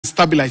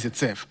stabilize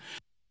itself.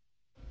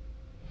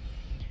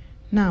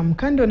 Naam,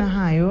 kando na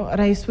hayo,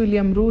 Rais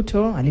William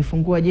Ruto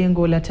alifungua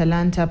jengo la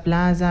Talanta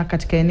Plaza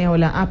katika eneo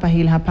la Upper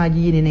Hill hapa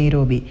jijini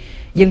Nairobi.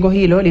 Jengo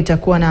hilo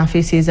litakuwa na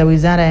afisi za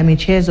wizara ya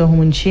michezo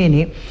humu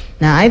nchini,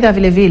 na aidha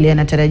vile vile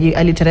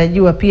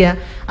alitarajiwa pia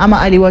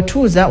ama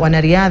aliwatuza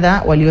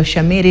wanariadha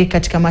walioshamiri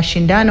katika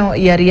mashindano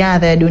ya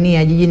riadha ya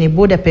dunia jijini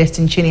Budapest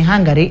nchini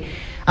Hungary,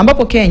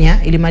 ambapo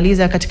Kenya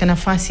ilimaliza katika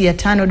nafasi ya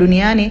 5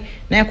 duniani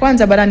na ya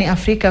kwanza barani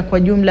Afrika kwa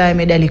jumla ya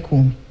medali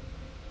 10.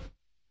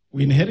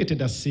 We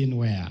inherited a scene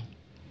where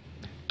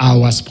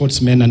our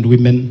sportsmen and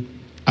women,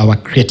 our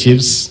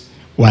creatives,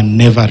 were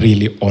never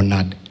really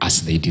honored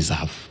as they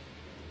deserve.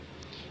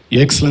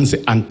 Your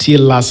Excellency,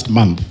 until last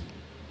month,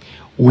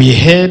 we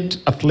had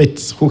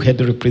athletes who had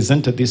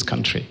represented this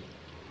country,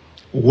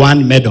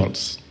 won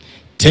medals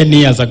 10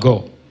 years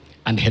ago,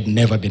 and had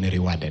never been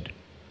rewarded.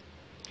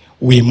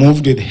 We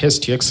moved with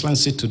haste, Your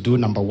Excellency, to do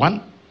number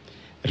 1,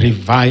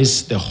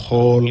 revise the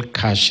whole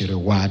cash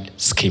reward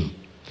scheme.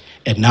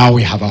 And now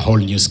we have a whole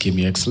new scheme,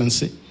 Your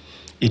Excellency.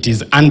 It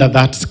is under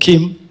that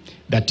scheme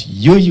that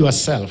you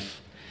yourself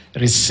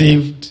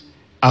received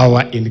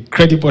our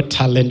incredible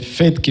talent,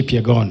 Faith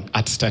Kipyegon,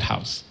 at State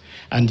House.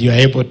 And you are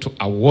able to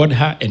award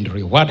her and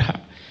reward her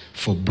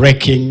for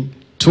breaking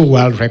 2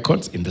 world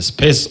records in the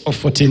space of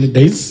 14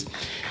 days.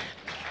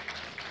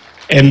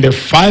 And the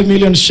 5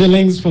 million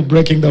shillings for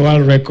breaking the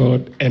world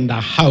record, and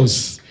a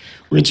house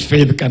which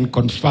Faith can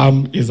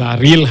confirm is a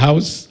real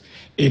house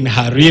in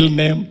her real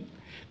name,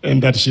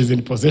 and that she's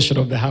in possession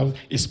of the house,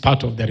 is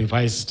part of the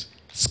revised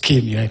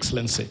scheme, Your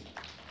Excellency.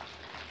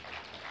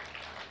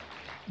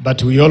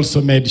 But we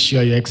also made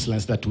sure, Your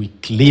Excellency, that we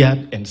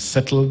cleared and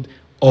settled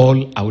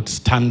all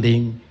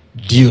outstanding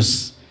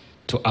dues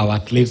to our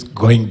athletes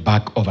going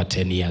back over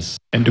 10 years.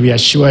 And we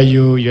assure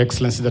you, Your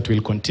Excellency, that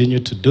we'll continue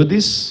to do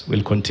this.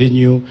 We'll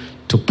continue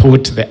to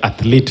put the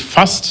athlete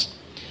first.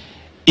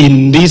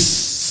 In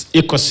this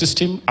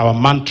ecosystem, our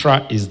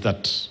mantra is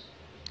that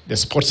the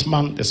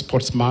sportsman, the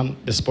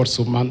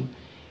sportswoman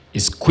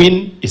is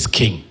queen, is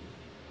king.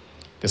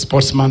 The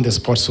sportsman, the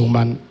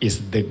sportswoman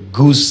is the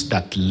goose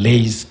that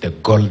lays the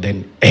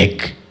golden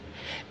egg.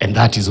 And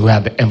that is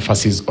where the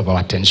emphasis of our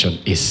attention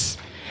is.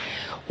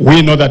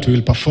 We know that we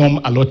will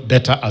perform a lot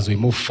better as we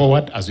move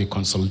forward, as we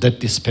consolidate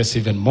this space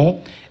even more.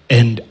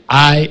 And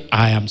I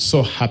am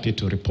so happy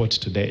to report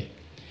today,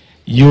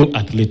 you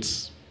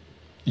athletes,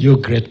 you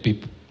great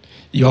people,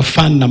 your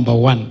fan number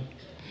 1,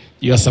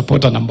 your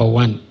supporter number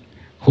 1,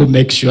 who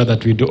makes sure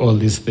that we do all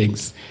these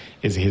things,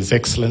 is His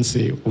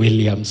Excellency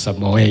William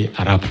Samoei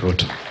Arap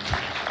Ruto.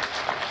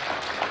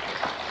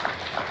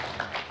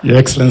 Your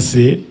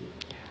Excellency,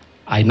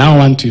 I now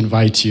want to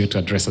invite you to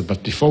address us,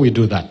 but before we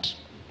do that,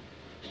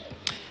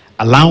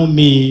 allow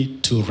me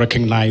to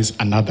recognize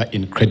another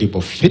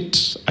incredible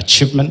feat,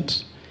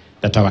 achievement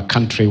that our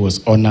country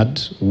was honored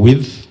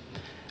with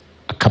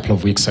a couple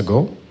of weeks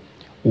ago,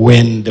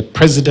 when the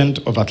President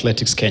of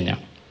Athletics Kenya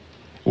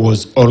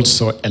was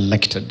also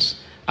elected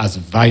as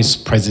Vice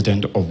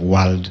President of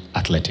World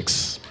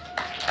Athletics.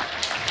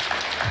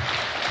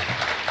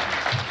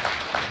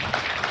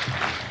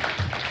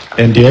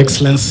 And Your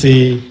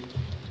Excellency,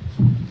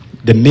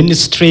 the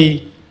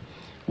ministry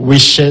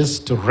wishes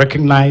to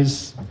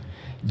recognize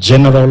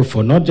General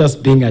for not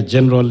just being a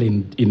general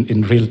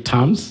in real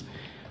terms,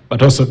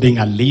 but also being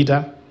a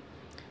leader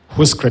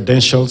whose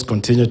credentials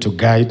continue to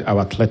guide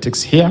our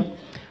athletics here,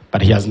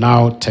 but he has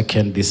now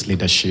taken this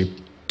leadership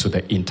to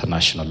the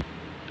international.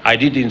 I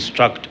did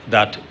instruct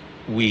that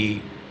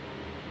we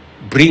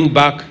bring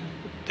back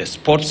the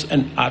Sports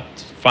and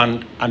Arts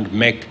Fund and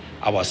make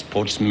our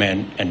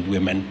sportsmen and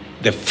women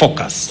the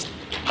focus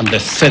and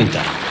the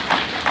center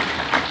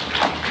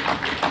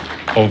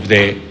of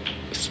the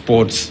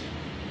Sports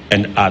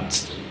and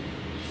Arts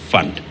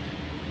Fund.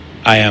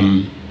 I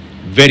am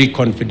very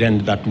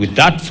confident that with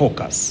that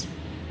focus,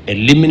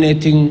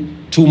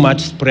 eliminating too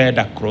much spread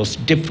across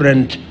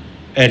different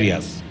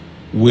areas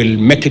will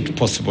make it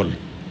possible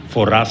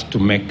for us to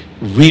make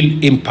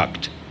real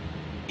impact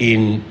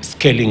in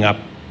scaling up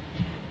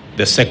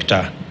the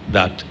sector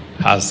that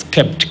has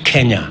kept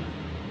Kenya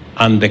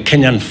and the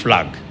Kenyan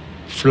flag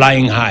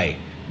flying high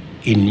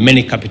in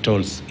many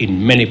capitals,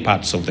 in many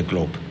parts of the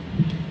globe.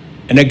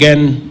 And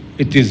again,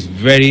 it is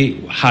very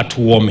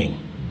heartwarming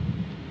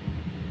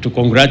to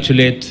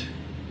congratulate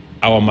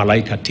our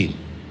Malaika team.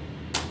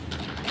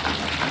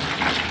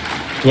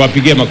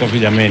 Tuwapigie makofi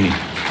jameni.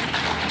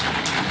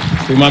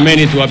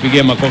 Simameni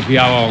tuwapigie makofi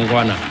hawa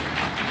wangwana.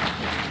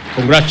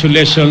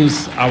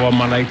 Congratulations, our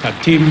Malaika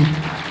team,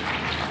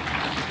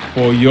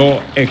 for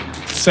your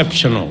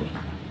exceptional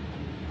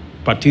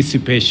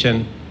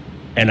participation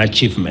and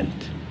achievement.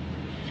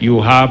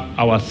 You have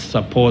our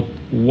support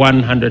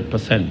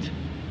 100%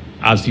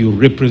 as you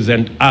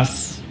represent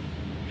us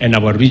and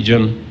our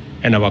region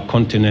and our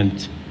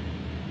continent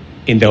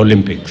in the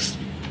Olympics.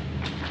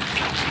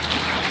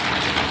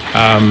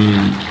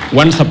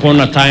 Once upon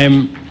a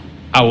time,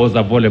 I was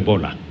a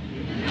volleyballer.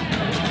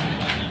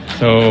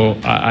 So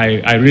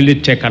I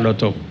really take a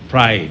lot of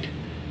pride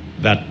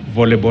that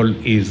volleyball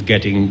is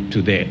getting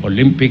to the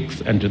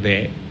Olympics and to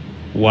the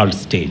world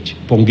stage.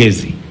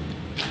 Pongezi.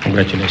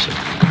 Congratulations.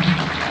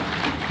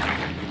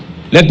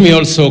 Let me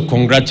also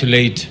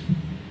congratulate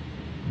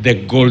the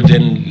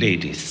Golden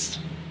Ladies,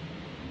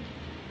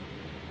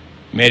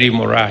 Mary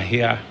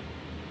Morahia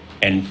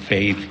and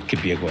Faith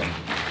Kipyegon.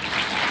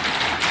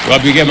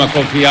 Wapige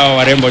makofi yao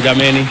warembo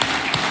jameni.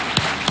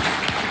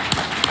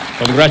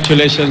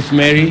 Congratulations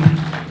Mary.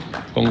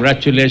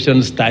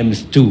 Congratulations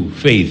 ×2,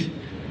 Faith.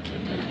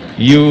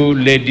 You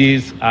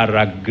ladies are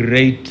a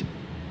great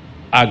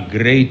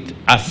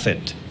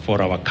asset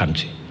for our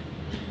country.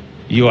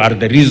 You are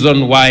the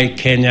reason why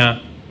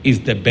Kenya is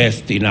the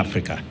best in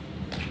Africa.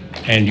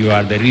 And you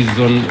are the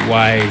reason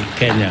why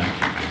Kenya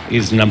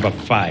is number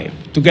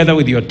 5, together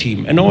with your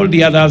team. And all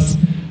the others,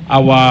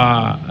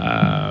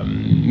 our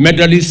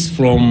medalists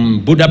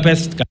from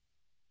Budapest.